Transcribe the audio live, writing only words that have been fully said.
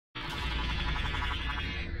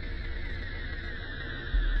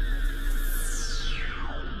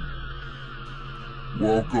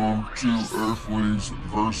Welcome to Earthlings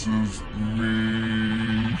versus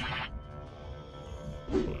me.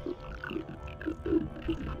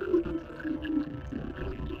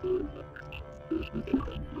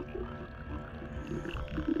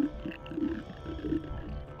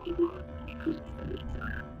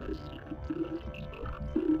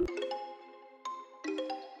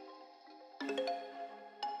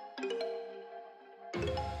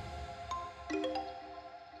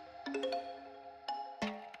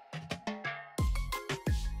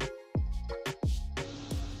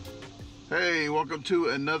 Hey, welcome to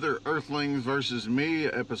another Earthlings versus me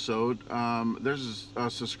episode. There's a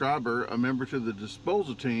subscriber, a member to the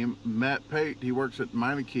disposal team, Matt Pate. He works at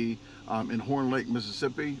Meineke in Horn Lake,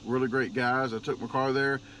 Mississippi. Really great guys. I took my car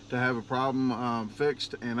there to have a problem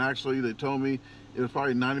fixed, and actually they told me it was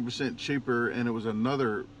probably 90% cheaper, and it was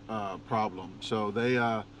another problem. So they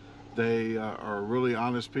are really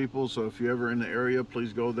honest people. So if you're ever in the area,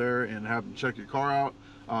 please go there and have them check your car out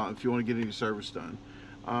if you want to get any service done.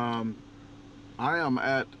 I am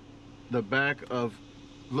at the back of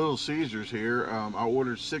Little Caesars here. I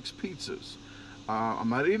ordered 6 pizzas. I'm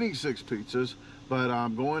not eating 6 pizzas, but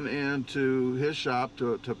I'm going into his shop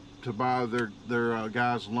to buy their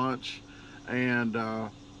guys lunch and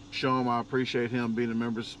show him I appreciate him being a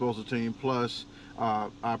member of the disposal team. Plus, I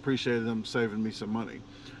appreciated them saving me some money.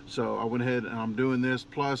 So I went ahead and I'm doing this.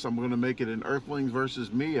 Plus, I'm going to make it an Earthlings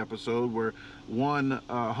versus me episode where one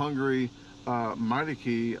hungry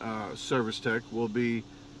Meineke service tech will be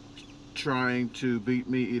trying to beat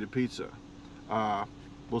me eat a pizza.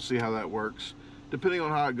 We'll see how that works. Depending on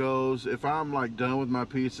how it goes, if I'm like done with my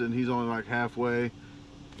pizza and he's only like halfway,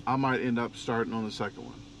 I might end up starting on the second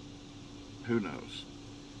one. Who knows?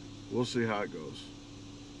 We'll see how it goes.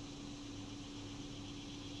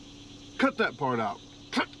 Cut that part out.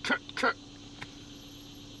 Cut.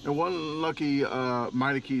 And one lucky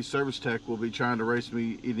Meineke service tech will be trying to race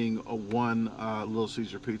me eating one Little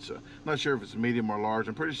Caesar pizza. Not sure if it's medium or large.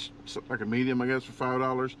 I'm pretty like a medium, I guess, for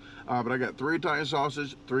 $5. But I got 3 Italian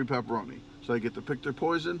sausage, 3 pepperoni. So they get to pick their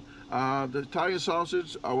poison. The Italian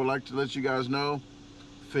sausage, I would like to let you guys know,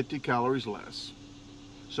 50 calories less.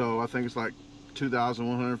 So I think it's like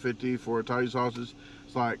 2,150 for Italian sausage.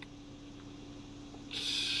 It's like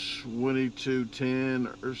 2210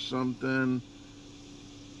 or something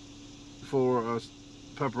for a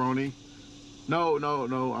pepperoni. No,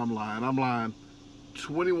 I'm lying.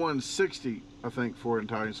 2160 I think for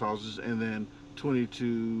Italian sausage, and then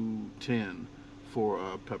 2210 for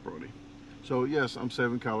pepperoni. So yes, I'm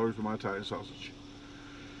saving calories with my Italian sausage.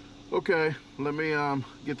 Okay, let me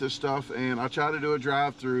get this stuff, and I tried to do a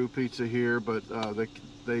drive-through pizza here, but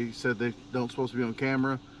they said they don't supposed to be on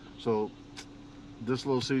camera, so this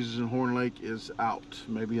Little Caesars in Horn Lake is out.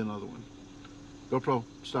 Maybe another one. GoPro,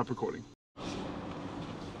 stop recording.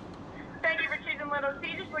 Little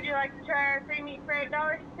Caesars, would you like to try our 3 meat for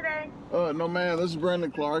 $8 today? No ma'am, this is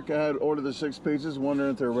Brandon Clark. I had ordered the 6 pizzas,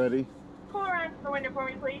 wondering if they're ready. Pull around the window for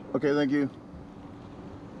me, please. Okay, thank you.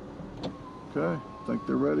 Okay, I think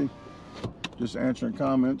they're ready. Just answering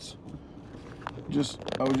comments.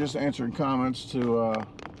 I was just answering comments to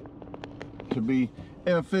be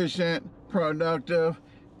efficient, productive,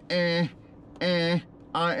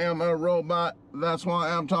 I am a robot. That's why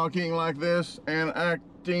I'm talking like this and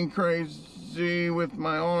acting crazy with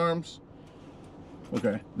my arms.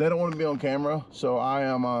 Okay, they don't want to be on camera, so I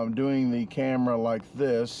am doing the camera like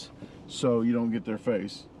this so you don't get their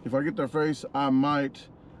face. If I get their face, I might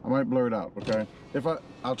blur it out. Okay,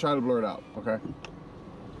 I'll try to blur it out. Okay,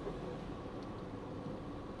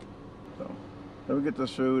 so let me get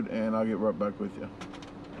this food and I'll get right back with you.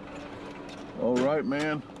 All right,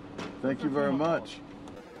 man, thank you very much.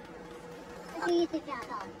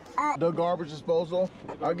 DaGarbageDisposal.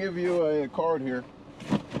 I'll give you a card here.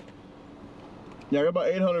 Yeah, I got about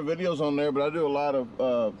 800 videos on there, but I do a lot of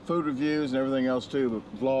food reviews and everything else too,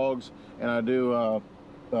 vlogs, and I do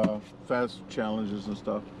fast challenges and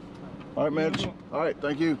stuff. All right, Mitch. All right,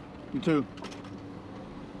 thank you. You too.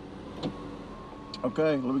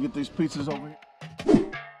 Okay, let me get these pizzas over here.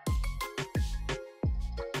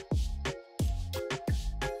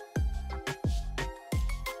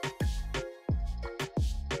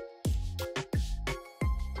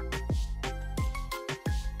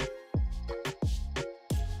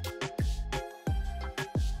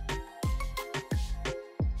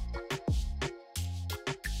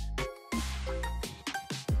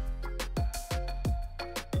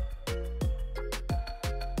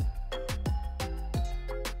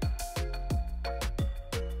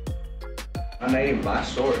 I named my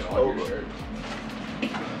source on your shirt.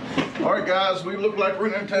 All right, guys, we look like we're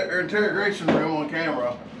in an interrogation room on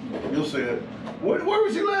camera. You'll see it. Where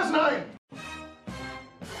was you last night?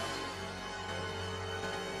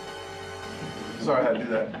 Sorry, I had to do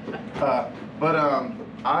that.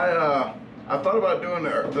 I thought about doing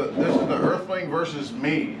this is the Earthling versus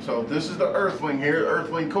me. So this is the Earthling here,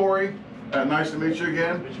 Earthling Cory. Nice to meet you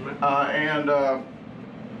again. How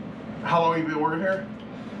long have you been working here?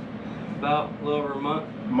 About a little over a month.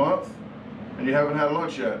 Month? And you haven't had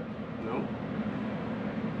lunch yet? No.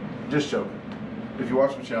 Just joking. If you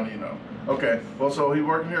watch my channel, you know. Okay, well, so he's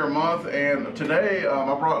working here a month, and today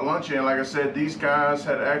I brought lunch in. Like I said, these guys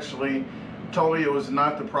had actually told me it was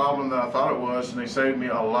not the problem that I thought it was, and they saved me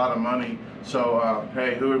a lot of money. So,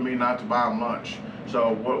 hey, who are me not to buy them lunch?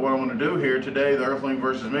 So what I'm going to do here today, the Earthling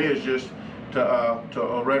versus me, is just to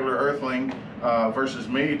a regular Earthling versus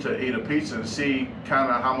me to eat a pizza and see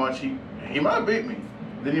kind of how much he might beat me.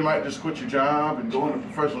 Then you might just quit your job and go into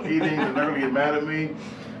professional eating, and they're going to get mad at me.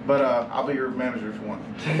 But I'll be your manager if you want.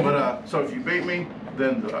 But so if you beat me,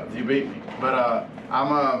 then you beat me. But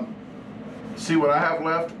I'm see what I have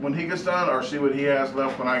left when he gets done, or see what he has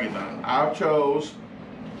left when I get done. I chose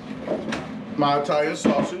my Italian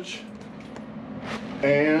sausage,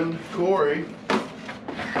 and Cory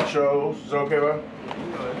chose. Is that okay, bud?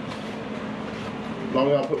 As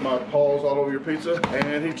long as I put my paws all over your pizza,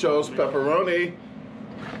 and he chose pepperoni.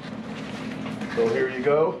 So here you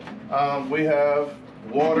go. We have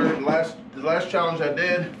water. The last challenge I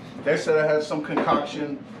did, they said I had some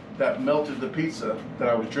concoction that melted the pizza that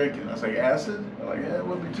I was drinking. I was like, acid? I'm like, yeah, it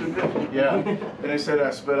wouldn't be too good. Yeah. And they said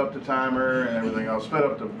I sped up the timer and everything else, sped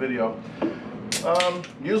up the video.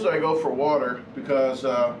 Usually I go for water because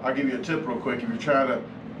I'll give you a tip real quick. If you're trying to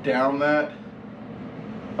down that,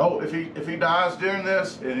 if he dies during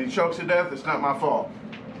this and he chokes to death, it's not my fault,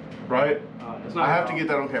 right? I have to get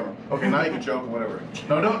that on camera. Okay, now you can joke or whatever.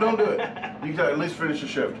 No, don't do it. You can at least finish the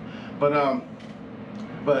shift.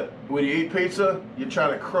 But when you eat pizza, you try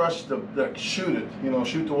to crush shoot it. You know,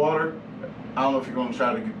 shoot the water. I don't know if you're going to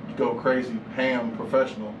try to go crazy, ham,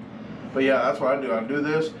 professional. But yeah, that's what I do. I do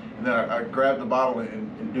this, and then I grab the bottle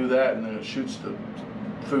and do that, and then it shoots the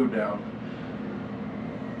food down.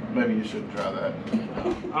 Maybe you shouldn't try that. I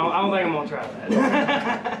don't think I'm gonna try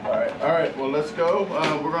that. All right. Well, let's go.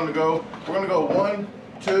 We're gonna go 1,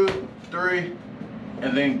 2, 3,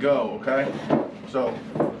 and then go. Okay. So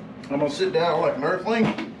I'm gonna sit down like an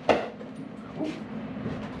Earthling.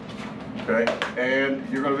 Okay. And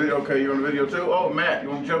you're gonna video. Okay, you're on the video too. Oh, Matt, you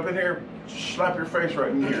want to jump in here? Slap your face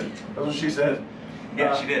right in here. That's what she said.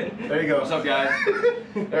 Yeah, she did. There you go. What's up, guys?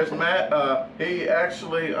 There's Matt. He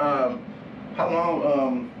actually. How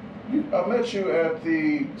long? I met you at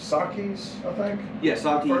the Saki's, I think. Yeah,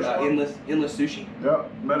 Saki endless sushi. Yeah,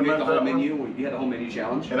 met him You at had the that whole one. menu. You had the whole menu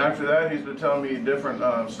challenge. And after that, he's been telling me different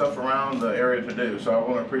stuff around the area to do. So I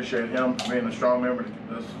want to appreciate him for being a strong member of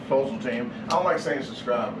the disposal team. I don't like saying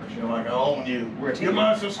subscribers. You know, like I own you. We're a team. You're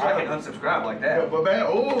my I subscriber. can unsubscribe like Yeah, that. but man,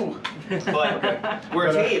 ooh. But we're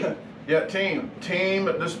a team. Yeah, team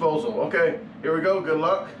disposal. Okay, here we go. Good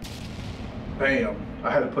luck. Bam. I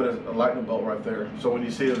had to put a lightning bolt right there. So when you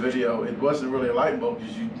see the video, it wasn't really a lightning bolt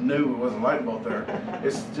because you knew it wasn't a lightning bolt there.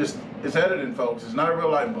 It's editing, folks. It's not a real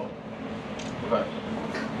lightning bolt. Okay.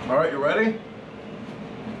 All right, you ready?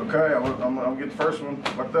 Okay, I'm gonna get the first one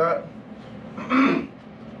like that.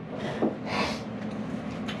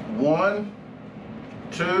 1,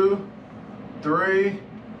 2, 3,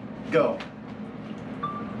 go.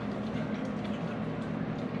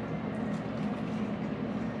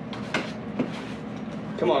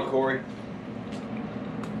 Come on, Cory.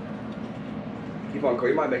 Keep on,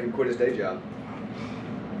 Cory. You might make him quit his day job.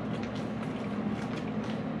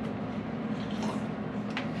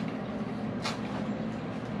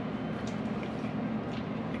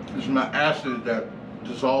 It's my acid that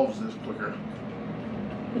dissolves this quicker.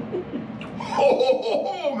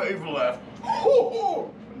 Oh, made for laugh.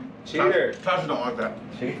 Cheater. Tasha don't like that.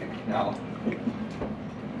 Cheater. No.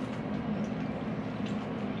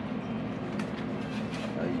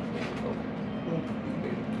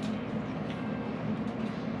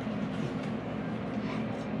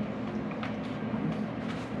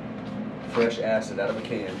 Fresh acid out of a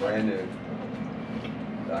can, brand new.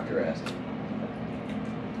 Dr. Acid.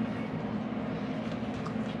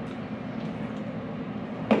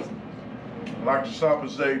 I'd like to stop and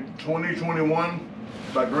say 2021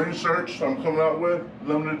 by Green Search I'm coming out with,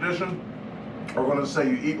 limited edition. We're going to say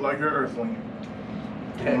you eat like your Earthling.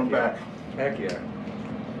 Heck Coming yeah. back. Heck yeah.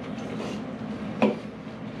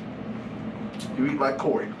 You eat like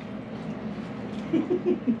Cory.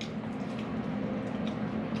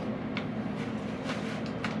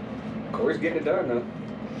 Cory's getting it done, though.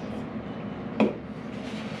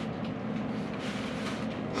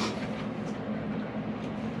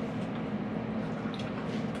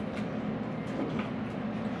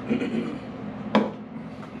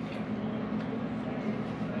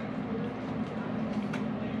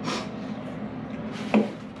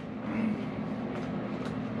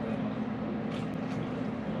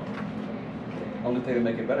 Only thing to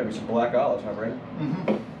make it better is some black olives, my friend.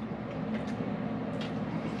 Mm-hmm.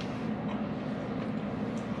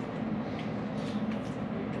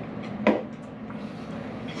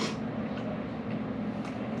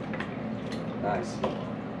 Nice.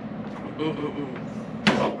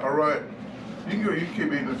 All right. You can go. You can keep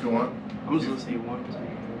eating if you want. I'm just gonna say 1,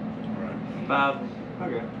 2, 5.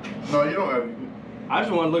 Okay. No, you don't have. I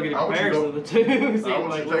just want to look at the I want you to comparison of the two. See I if, want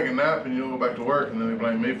like, you to take a nap and you don't go back to work and then they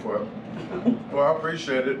blame me for it. Well, I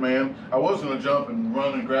appreciate it, man. I was gonna jump and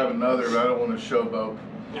run and grab another, but I don't want to showboat.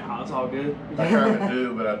 Nah, it's all good. I kind of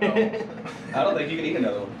do, but I don't. I don't think you can eat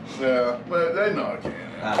another one. Yeah, but they know I can.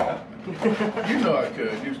 You know I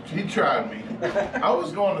could. He tried me. I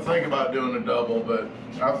was going to think about doing a double, but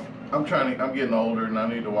I'm getting older and I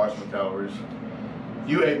need to watch my calories.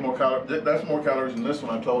 You ate more calories. That's more calories than this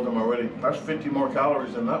one. I told them already. That's 50 more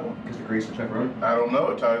calories than that one. Because the grease and pepperoni? I don't know.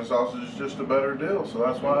 Italian sausage is just a better deal, so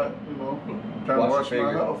that's why, you know, I'm trying to watch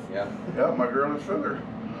my health. Yeah. Yeah, my girl is sugar.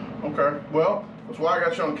 Okay. Well, that's why I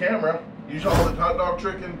got you on camera. You saw the hot dog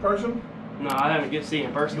trick in person? No, I haven't get to see it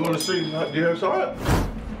in person. You want to see? Do you saw it?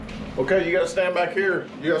 Okay, you got to stand back here.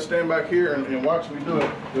 You got to stand back here and watch me do it.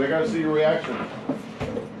 'Cause I got to see your reaction.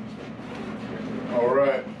 All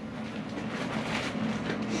right.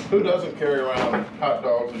 Who doesn't carry around hot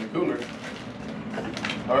dogs in the cooler?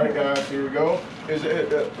 All right, guys, here we go. Is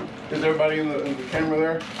everybody in the camera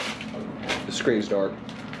there? The screen's dark.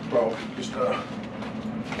 Bro, just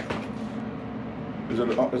is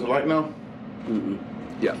it light now? Mm-mm.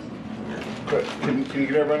 Yeah. Okay. Can you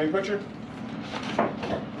get everybody in the picture?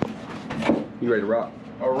 You ready to rock?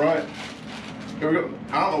 All right. Here we go.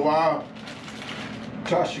 I don't know why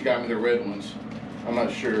Tasha got me the red ones. I'm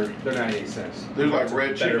not sure. They're 98 cents. They're like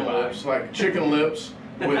red Better chicken buy. lips, like chicken lips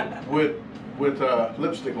with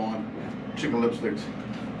lipstick on. Chicken lipsticks.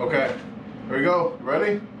 Okay. Here we go.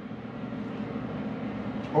 Ready?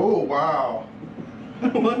 Oh wow.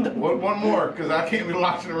 One more, because I can't be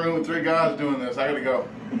locked in a room with 3 guys doing this. I gotta go.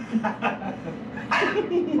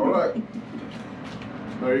 All right.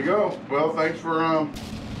 There you go. Well, thanks for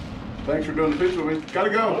doing the picture with me.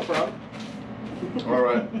 Gotta go. No problem. All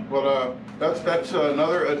right. Well, that's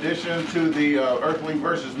another addition to the Earthling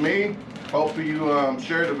versus me. Hope you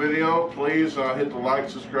share the video. Please hit the like,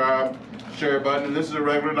 subscribe, share button. And this is a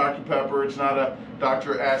regular Dr. Pepper. It's not a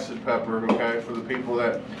Dr. Acid Pepper. Okay, for the people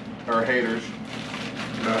that are haters.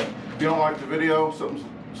 If you don't like the video,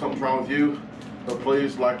 something's wrong with you. But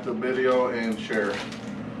please like the video and share.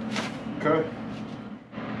 Okay.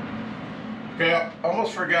 Okay. I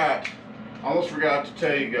almost forgot to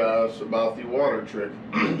tell you guys about the water trick.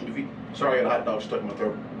 Sorry, I got a hot dog stuck in my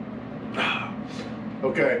throat.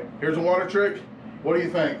 Okay, here's a water trick. What do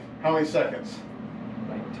you think? How many seconds?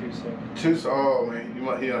 Like 2 seconds. Oh man,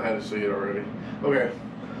 he had to see it already. Okay.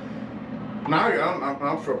 Now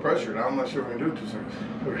I'm for pressure. Now I'm not sure if we can do it 2 seconds.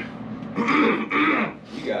 Okay.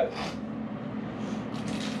 You got it.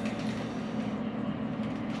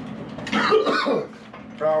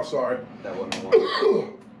 Oh, sorry. That wasn't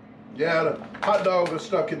one. Yeah, the hot dog was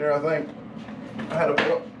stuck in there, I think. I had to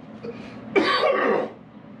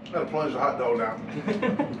plunge the hot dog down.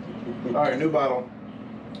 All right, new bottle.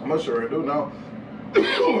 I'm not sure I do now.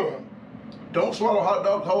 Don't swallow hot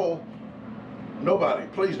dogs whole. Nobody,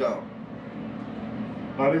 please don't.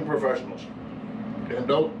 Not even professionals. And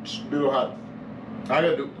don't do the hot. I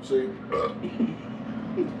gotta do, see.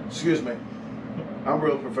 Excuse me. I'm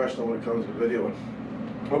real professional when it comes to videoing.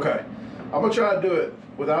 Okay, I'm gonna try to do it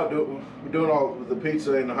without doing all the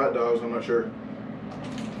pizza and the hot dogs. I'm not sure.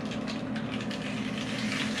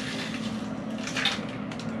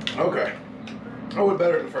 Okay. Oh, we're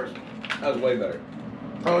better than the first one. That was way better.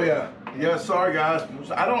 Oh yeah. Yeah, sorry guys.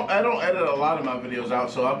 I don't edit a lot of my videos out,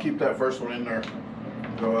 so I'll keep that first one in there.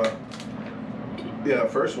 So yeah,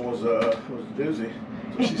 first one was a doozy.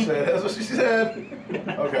 That's what she said. That's what she said.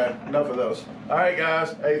 Okay, enough of those. All right,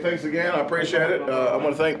 guys. Hey, thanks again. I appreciate it. I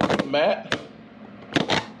want to thank Matt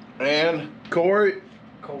and Cory.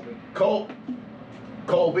 Colby.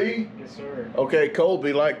 Yes, sir. Okay,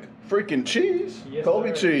 Colby, like freaking cheese. Yes, Colby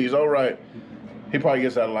sir. cheese. All right. He probably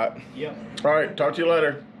gets that a lot. Yep. All right. Talk to you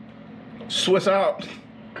later. Swiss out.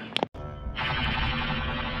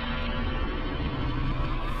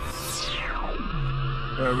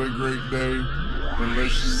 Have a great day,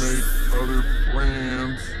 unless you make other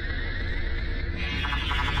plans.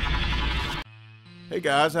 Hey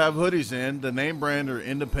guys, I have hoodies in. The name brand are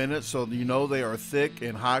independent, so you know they are thick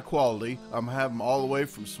and high quality. I'm having them all the way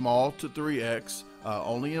from small to 3X.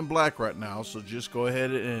 Only in black right now, so just go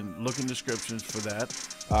ahead and look in descriptions for that.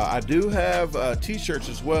 I do have t-shirts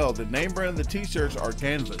as well. The name brand of the t-shirts are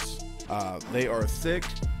Canvas. They are thick,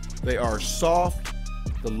 They are soft.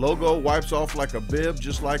 The logo wipes off like a bib,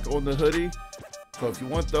 just like on the hoodie. So if you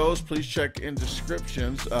want those, please check in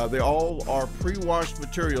descriptions. They all are pre-washed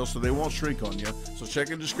material, so they won't shrink on you. So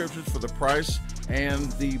check in descriptions for the price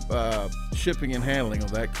and the shipping and handling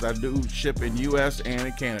of that, because I do ship in US and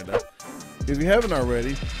in Canada. If you haven't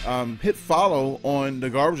already, hit follow on the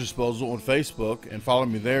Garbage Disposal on Facebook and follow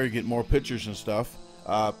me there. You get more pictures and stuff.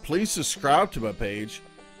 Please subscribe to my page.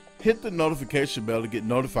 Hit the notification bell to get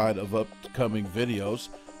notified of upcoming videos,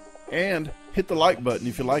 and hit the like button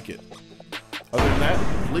if you like it. Other than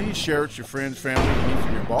that, please share it with your friends, family, and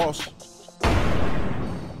even your boss.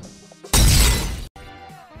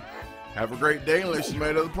 Have a great day unless you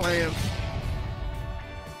made other plans.